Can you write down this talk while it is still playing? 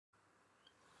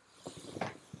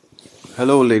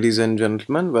Hello, ladies and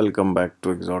gentlemen. Welcome back to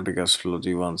Exotic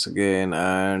Astrology once again.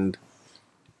 And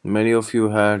many of you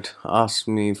had asked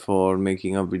me for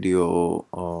making a video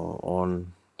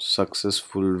on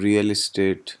successful real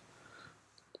estate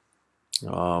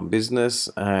business,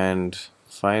 and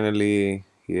finally,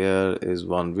 here is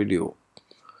one video.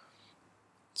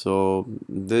 So,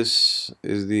 this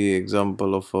is the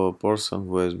example of a person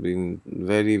who has been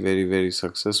very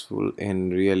successful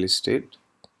in real estate.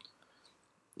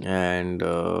 And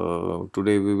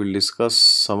today we will discuss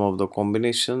some of the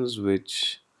combinations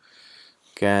which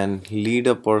can lead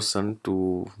a person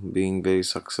to being very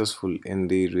successful in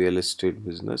the real estate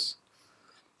business.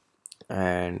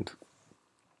 And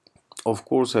of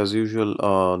course, as usual,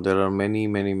 there are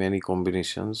many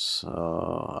combinations.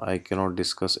 I cannot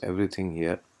discuss everything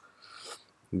here.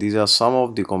 These are some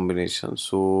of the combinations.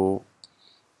 So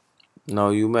now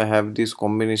you may have these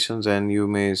combinations and you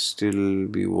may still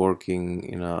be working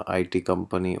in a IT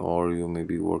company, or you may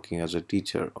be working as a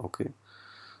teacher. Okay.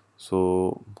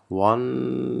 So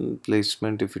one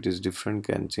placement, if it is different,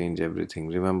 can change everything.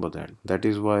 Remember that. That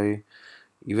is why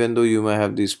even though you may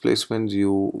have these placements,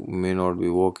 you may not be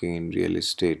working in real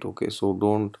estate. Okay. So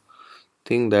don't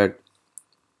think that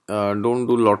don't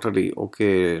do lottery.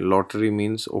 Okay. Lottery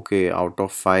means, okay, out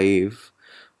of five,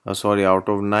 out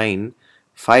of nine,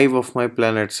 five of my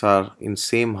planets are in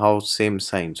same house, same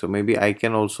sign. So maybe I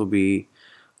can also be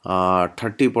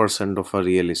 30% of a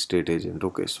real estate agent.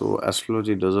 Okay, so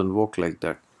astrology doesn't work like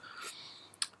that.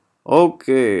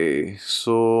 Okay,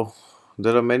 so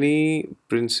there are many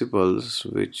principles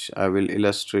which I will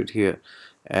illustrate here,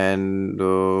 and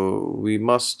we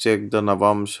must check the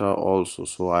Navamsha also.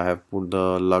 So I have put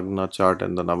the Lagna chart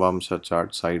and the Navamsha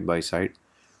chart side by side.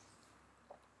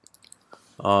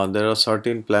 There are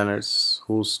certain planets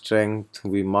whose strength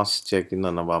we must check in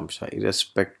the Navamsha,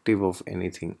 irrespective of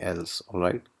anything else. All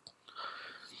right.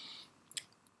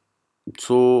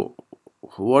 So,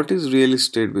 what is real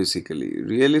estate basically?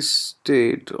 Real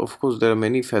estate, of course, there are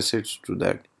many facets to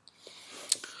that.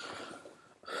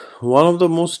 One of the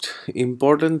most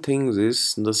important things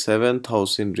is the seventh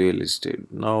house in real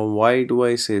estate. Now, why do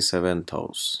I say seventh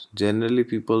house? Generally,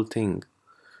 people think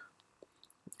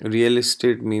real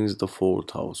estate means the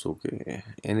fourth house. Okay,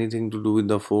 anything to do with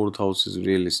the fourth house is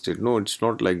real estate. No, it's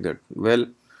not like that. Well,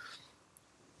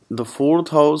 the fourth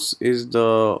house is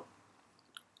the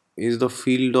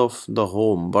field of the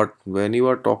home, but when you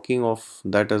are talking of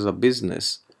that as a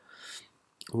business,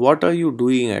 what are you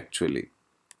doing actually?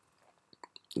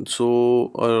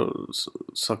 So a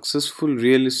successful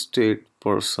real estate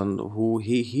person, who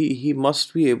he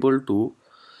must be able to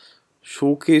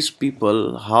showcase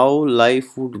people how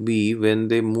life would be when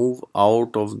they move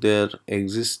out of their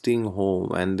existing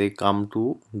home and they come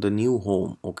to the new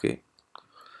home. Okay,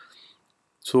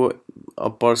 so a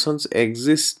person's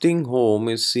existing home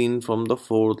is seen from the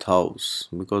fourth house,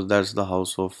 because that's the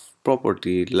house of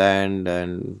property, land,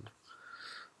 and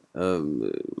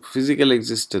physical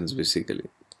existence basically,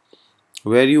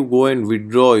 where you go and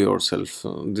withdraw yourself.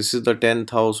 This is the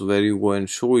 10th house where you go and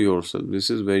show yourself.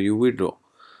 This is where you withdraw.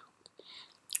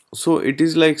 So it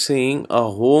is like saying a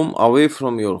home away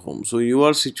from your home. So you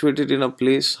are situated in a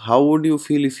place. How would you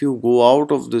feel if you go out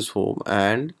of this home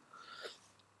and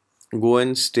go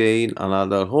and stay in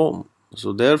another home?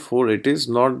 So therefore it is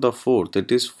not the fourth,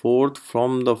 it is fourth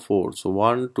from the fourth. So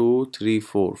 1 2 3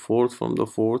 4, fourth from the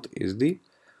fourth is the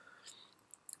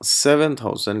seventh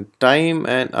house. And time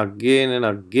and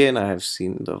again I have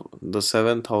seen the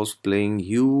seventh house playing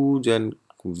huge and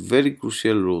very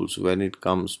crucial roles when it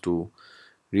comes to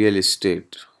real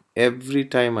estate. Every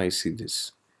time I see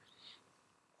this,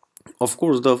 of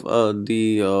course,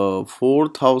 the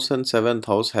fourth house and seventh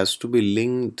house has to be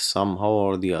linked somehow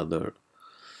or the other.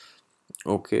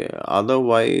 Okay,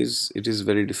 otherwise it is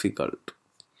very difficult.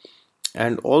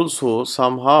 And also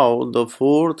somehow the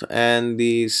fourth and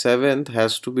the seventh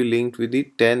has to be linked with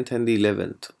the 10th and the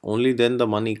 11th. Only then the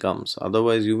money comes.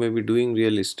 Otherwise you may be doing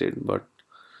real estate, but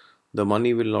the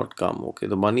money will not come. Okay,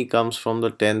 the money comes from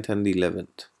the 10th and the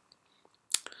 11th.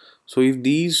 So if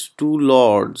these two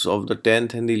lords of the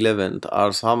 10th and the 11th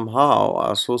are somehow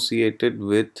associated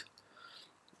with,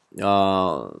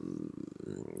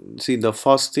 see, the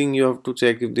first thing you have to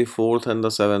check if the fourth and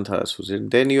the seventh are associated.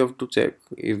 Then you have to check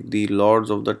if the lords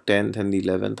of the 10th and the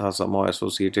 11th are somehow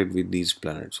associated with these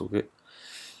planets. Okay,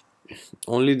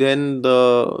 only then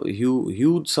the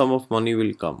huge sum of money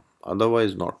will come,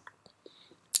 otherwise not.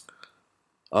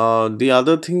 The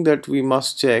other thing that we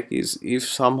must check is if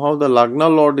somehow the Lagna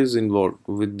Lord is involved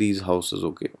with these houses.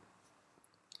 Okay,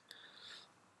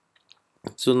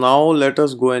 so now let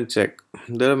us go and check.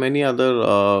 There are many other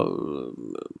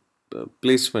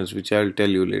placements which I'll tell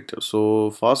you later.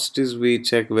 So first is we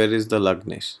check where is the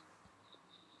Lagnesh.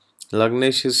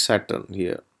 Lagnesh is Saturn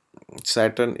here.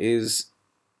 Saturn is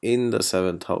in the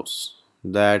 7th house.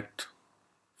 That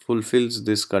fulfills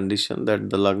this condition that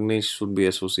the Lagnesh should be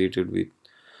associated with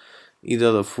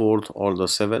either the 4th or the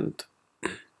 7th.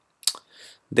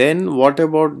 Then what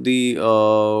about the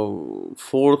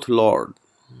 4th lord?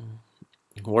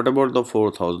 What about the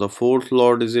 4th house? The 4th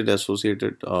lord, is it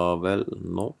associated? Well,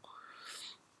 no.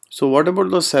 So what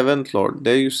about the 7th lord?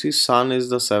 There you see sun is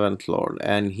the 7th lord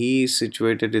and he is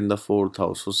situated in the 4th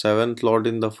house. So 7th lord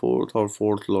in the 4th or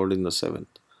 4th lord in the 7th.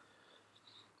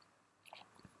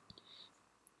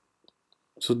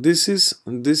 So this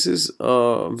is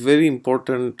a very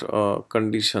important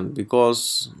condition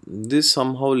because this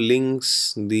somehow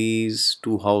links these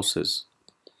two houses.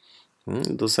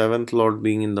 The 7th lord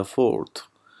being in the 4th,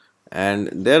 and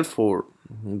therefore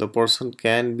the person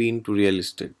can be into real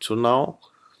estate. So now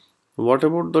what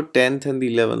about the 10th and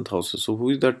the 11th houses? So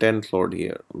who is the 10th lord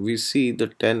here? We see the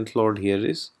 10th lord here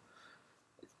is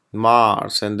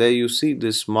Mars, and there you see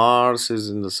this Mars is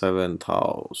in the 7th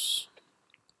house.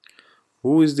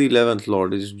 Who is the 11th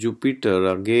lord? Is Jupiter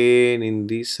again in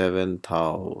the 7th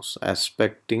house,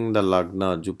 aspecting the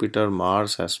Lagna. Jupiter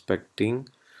Mars aspecting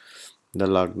the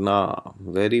Lagna.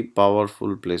 Very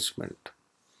powerful placement.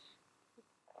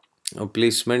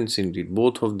 Placements indeed,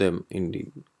 both of them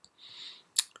indeed.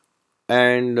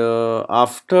 And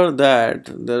after that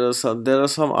there are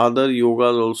some other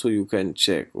yogas also you can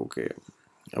check, okay,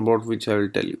 about which I will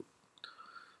tell you.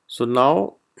 So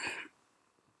now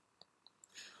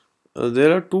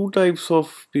there are two types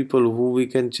of people who we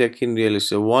can check in real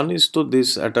estate. One is to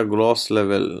this at a gross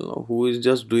level, who is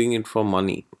just doing it for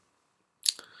money,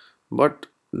 but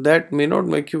that may not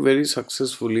make you very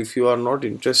successful if you are not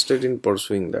interested in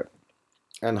pursuing that.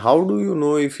 And how do you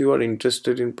know if you are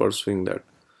interested in pursuing that?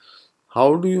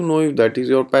 How do you know if that is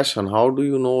your passion? How do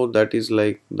you know that is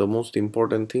like the most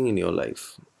important thing in your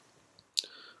life?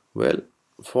 Well,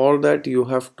 for that you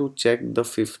have to check the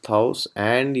 5th house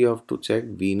and you have to check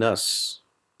Venus.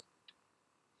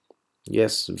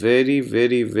 Yes, very,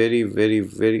 very, very, very,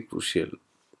 very crucial,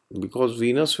 because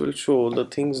Venus will show the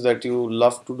things that you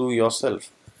love to do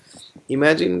yourself.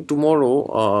 Imagine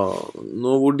tomorrow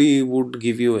nobody would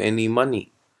give you any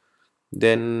money.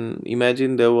 Then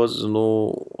imagine there was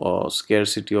no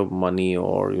scarcity of money,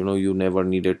 or you never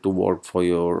needed to work for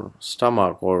your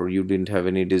stomach, or you didn't have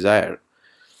any desire.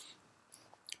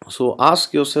 So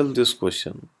ask yourself this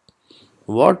question: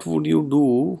 what would you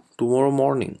do tomorrow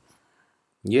morning?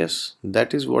 Yes,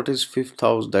 that is what is 5th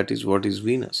house, that is what is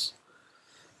Venus.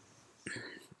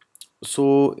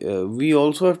 So we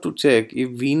also have to check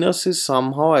if Venus is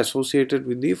somehow associated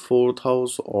with the 4th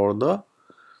house or the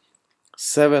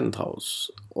 7th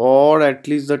house, or at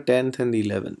least the 10th and the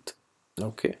 11th.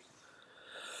 Okay.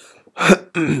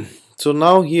 So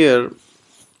now here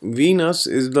Venus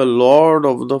is the lord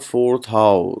of the 4th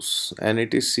house and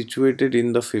it is situated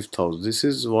in the 5th house. This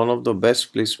is one of the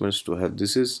best placements to have.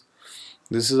 This is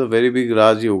a very big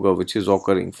Raj Yoga which is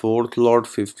occurring. 4th lord,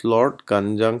 5th lord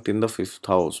conjunct in the 5th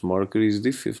house. Mercury is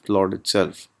the 5th lord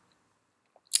itself.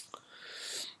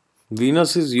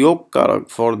 Venus is Yog Karak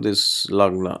for this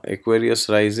Lagna, Aquarius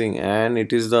rising, and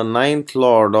it is the 9th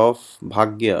lord of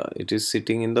Bhagya. It is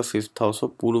sitting in the 5th house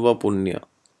of Purva Punya.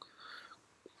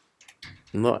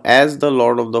 No, as the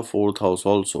lord of the 4th house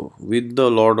also, with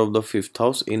the lord of the 5th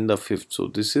house in the 5th. So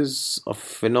this is a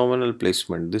phenomenal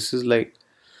placement. This is like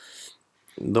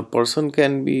the person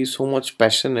can be so much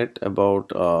passionate about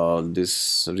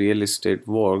this real estate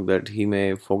work that he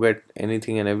may forget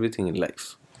anything and everything in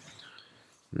life.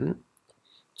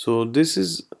 So this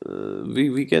is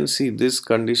we can see this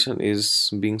condition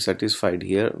is being satisfied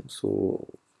here. So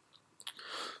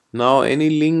now any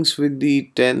links with the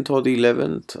 10th or the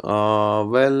 11th?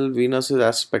 Well, Venus is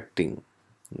aspecting,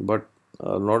 but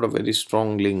not a very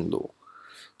strong link though.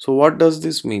 So what does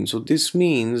this mean? So this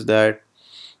means that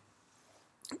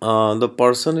the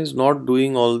person is not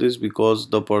doing all this because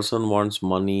the person wants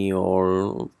money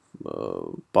or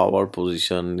power,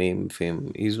 position, name,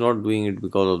 fame. He's not doing it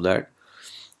because of that.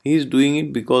 He's doing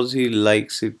it because he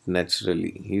likes it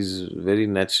naturally. He's very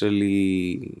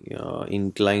naturally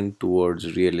inclined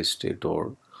towards real estate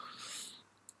or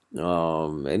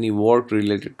any work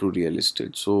related to real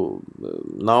estate. So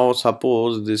now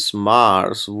suppose this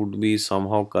Mars would be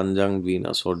somehow conjunct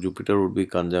Venus, or Jupiter would be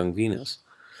conjunct Venus,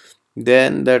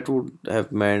 then that would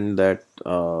have meant that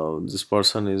this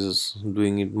person is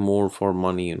doing it more for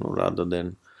money, rather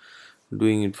than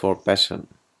doing it for passion.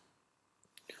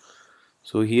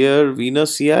 So here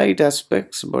Venus, yeah, it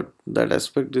aspects, but that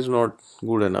aspect is not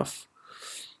good enough.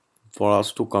 for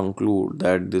us to conclude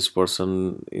that this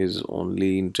person is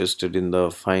only interested in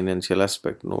the financial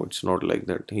aspect. No, it's not like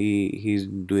that. He's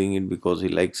doing it because he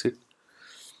likes it.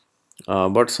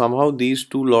 But somehow these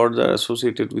two lords are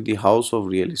associated with the house of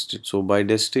real estate. So by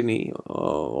destiny,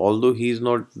 although he is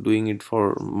not doing it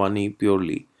for money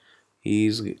purely, he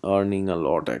is earning a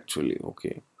lot actually.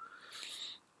 Okay.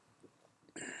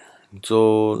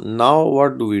 So now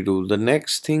what do we do? The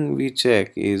next thing we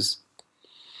check is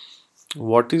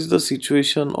what is the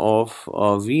situation of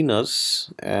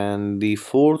Venus and the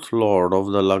fourth lord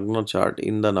of the Lagna chart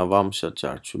in the Navamsha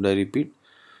chart. Should I repeat?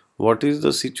 What is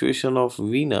the situation of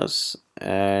Venus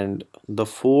and the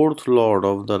fourth lord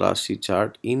of the Rashi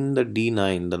chart in the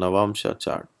D9, the Navamsha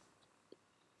chart?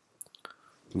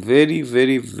 Very,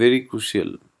 very, very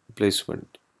crucial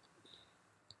placement.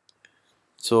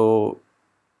 So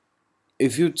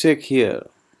if you check here,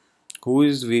 who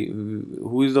is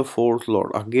the fourth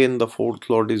lord? Again, the fourth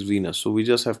lord is Venus. So we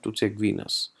just have to check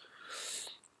Venus.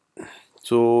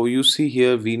 So you see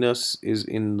here Venus is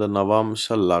in the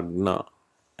Navamsha Lagna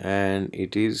and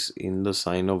it is in the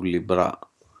sign of Libra.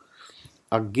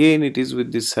 Again it is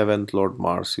with the seventh lord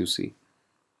Mars, you see.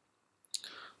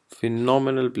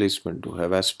 Phenomenal placement to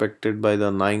have, aspected by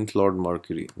the ninth lord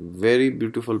Mercury. Very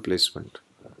beautiful placement.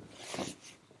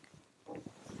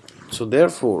 So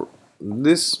therefore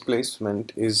this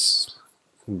placement is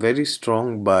very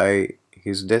strong by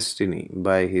his destiny,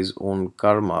 by his own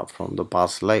karma from the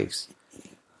past lives.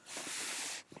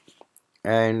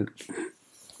 And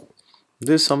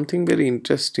there's something very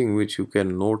interesting which you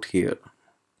can note here.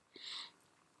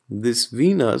 This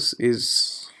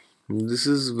is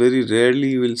very rarely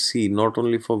you will see, not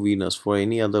only for Venus, for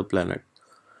any other planet.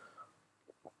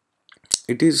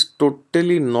 It is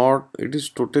totally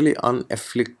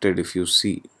unafflicted if you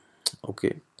see.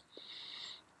 Okay.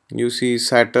 You see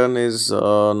Saturn is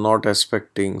not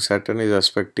aspecting. Saturn is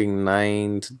aspecting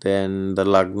ninth, then the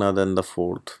Lagna, then the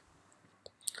fourth.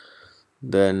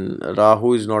 Then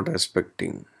Rahu is not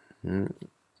aspecting.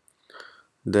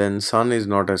 Then Sun is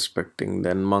not aspecting.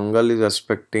 Then Mangal is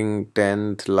aspecting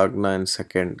 10th, Lagna and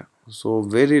 2nd. So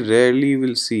very rarely you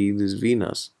will see this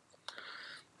Venus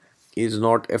is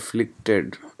not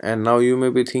afflicted. And now you may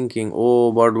be thinking,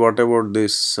 oh, but what about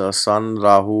this Sun,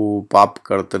 Rahu, Pap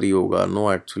Kartari Yoga?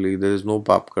 No, actually there is no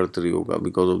Pap Kartari Yoga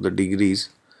because of the degrees.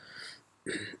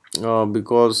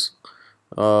 Because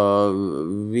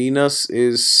Venus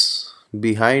is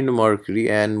behind Mercury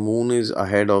and Moon is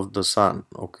ahead of the Sun.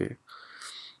 Okay.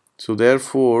 So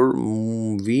therefore,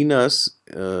 Venus,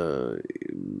 the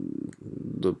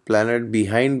planet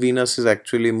behind Venus is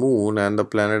actually Moon, and the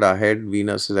planet ahead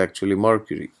Venus is actually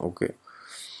Mercury. Okay.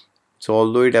 So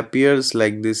although it appears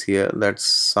like this here, that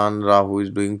Sun Rahu is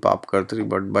doing Pap Kartri,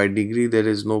 but by degree there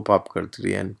is no Pap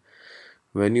Kartri. And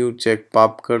when you check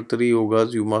Pap Kartri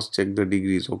yogas, you must check the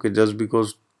degrees. Okay, just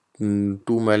because two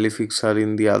malefics are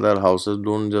in the other houses,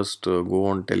 don't just go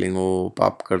on telling, oh,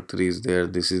 Pap Kartri is there,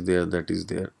 this is there, that is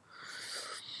there.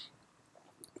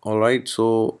 Alright,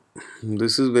 so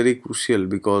this is very crucial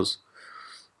because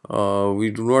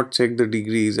we do not check the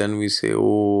degrees and we say,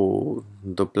 oh,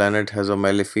 the planet has a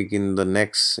malefic in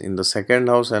the second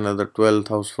house, another 12th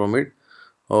house from it.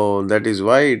 Oh, that is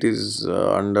why it is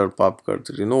under Pap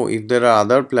Kartri. No, if there are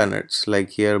other planets like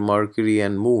here Mercury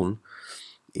and Moon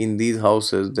in these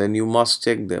houses, then you must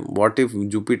check them. What if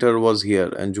Jupiter was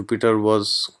here and Jupiter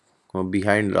was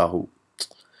behind Rahu?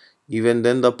 Even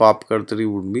then the Pap Kartri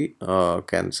would be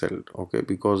cancelled, okay,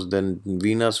 because then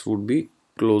Venus would be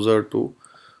closer to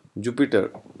Jupiter,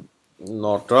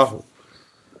 not Rahu.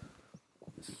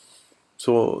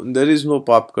 So there is no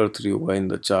Pap Kartri yoga in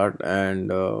the chart,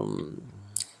 and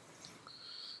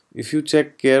if you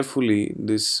check carefully,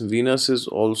 this Venus is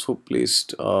also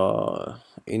placed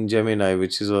in Gemini,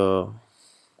 which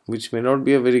may not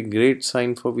be a very great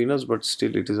sign for Venus, but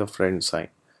still it is a friend sign.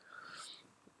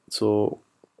 So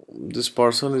this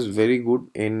person is very good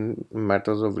in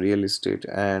matters of real estate,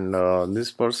 and this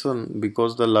person,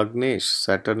 because the Lagnesh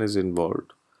Saturn is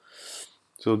involved,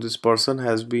 so this person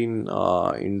has been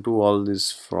into all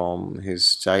this from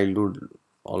his childhood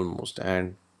almost.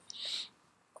 And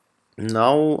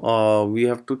now we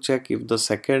have to check if the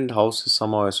second house is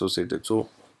somehow associated. So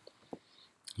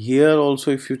here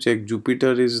also, if you check,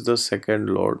 Jupiter is the second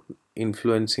lord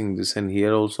influencing this, and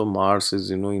here also Mars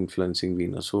is influencing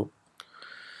Venus. So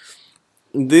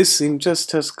this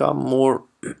interest has come more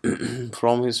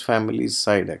from his family's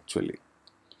side actually.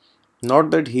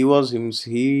 Not that he was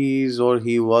himself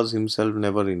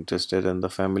never interested and the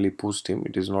family pushed him.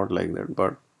 It is not like that,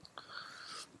 but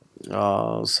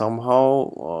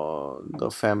somehow the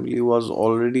family was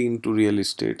already into real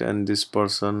estate, and this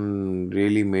person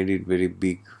really made it very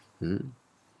big. Hmm.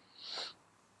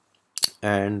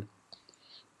 And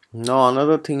now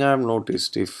another thing I have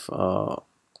noticed, if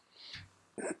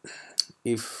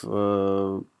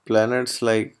planets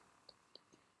like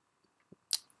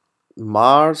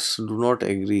Mars do not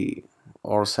agree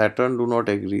or Saturn do not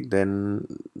agree,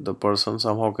 then the person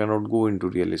somehow cannot go into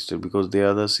real estate, because they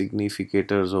are the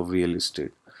significators of real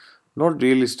estate. Not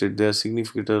real estate, they are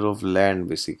significators of land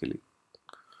basically.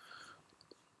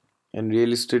 And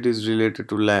real estate is related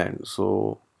to land.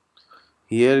 So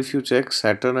here, if you check,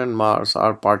 Saturn and Mars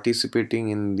are participating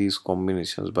in these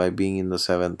combinations by being in the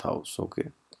seventh house. Okay.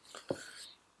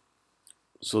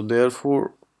 So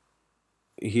therefore,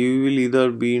 he will either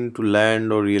be into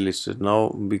land or real estate. Now,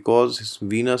 because his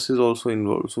Venus is also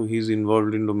involved, so he's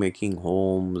involved into making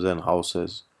homes and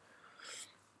houses.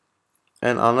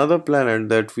 And another planet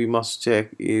that we must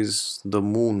check is the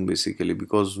moon basically,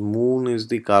 because moon is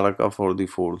the karaka for the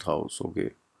fourth house.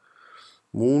 Okay.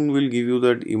 Moon will give you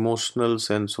that emotional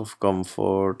sense of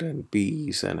comfort and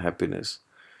peace and happiness.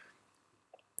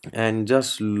 And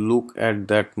just look at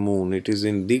that moon. It is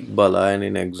in Digbala and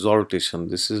in exaltation.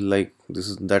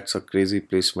 That's a crazy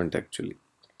placement actually.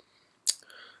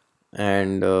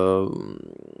 And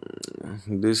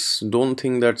this, don't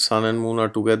think that sun and moon are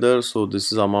together, so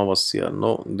this is Amavasya.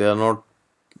 No, they are not.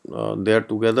 They are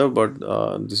together, but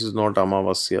this is not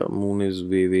Amavasya. Moon is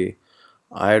way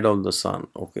ahead of the sun.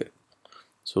 Okay.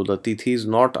 So the tithi is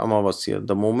not Amavasya.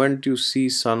 The moment you see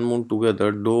sun moon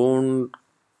together, don't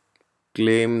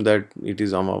claim that it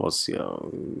is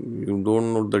Amavasya. You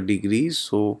don't know the degrees,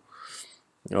 so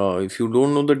if you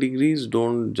don't know the degrees,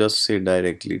 don't just say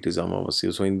directly it is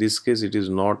Amavasya. So in this case, it is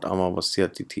not Amavasya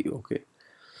tithi. Okay.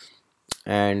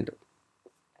 And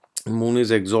moon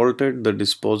is exalted. The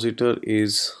dispositor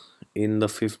is in the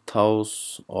fifth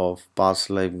house of past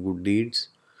life good deeds.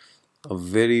 A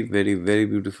very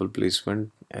beautiful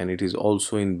placement, and it is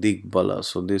also in Digbala.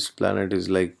 So this planet is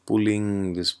like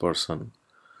pulling this person.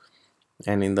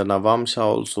 And in the Navamsha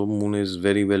also, moon is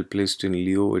very well placed in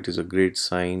Leo. It is a great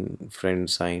sign, friend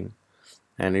sign,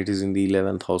 and it is in the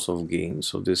 11th house of gain.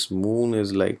 So this moon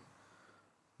is like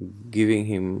giving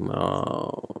him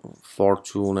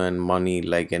fortune and money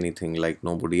like anything, like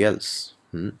nobody else.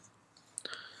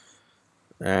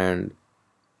 And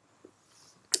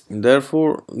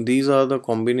therefore, these are the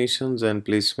combinations and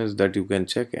placements that you can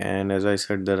check. And as I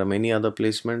said, there are many other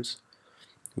placements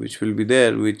which will be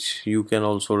there, which you can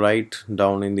also write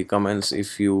down in the comments.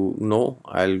 If you know,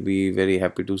 I'll be very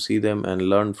happy to see them and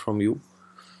learn from you.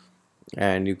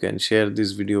 And you can share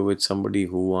this video with somebody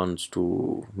who wants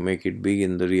to make it big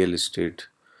in the real estate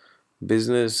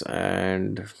business.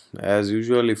 And as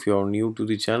usual, if you are new to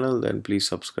the channel, then please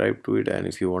subscribe to it. And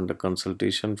if you want a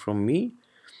consultation from me,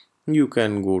 you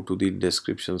can go to the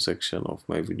description section of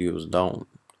my videos down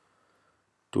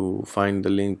to find the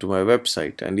link to my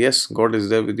website. And yes, God is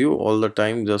there with you all the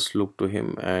time. Just look to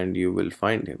him and you will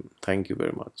find him. Thank you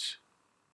very much.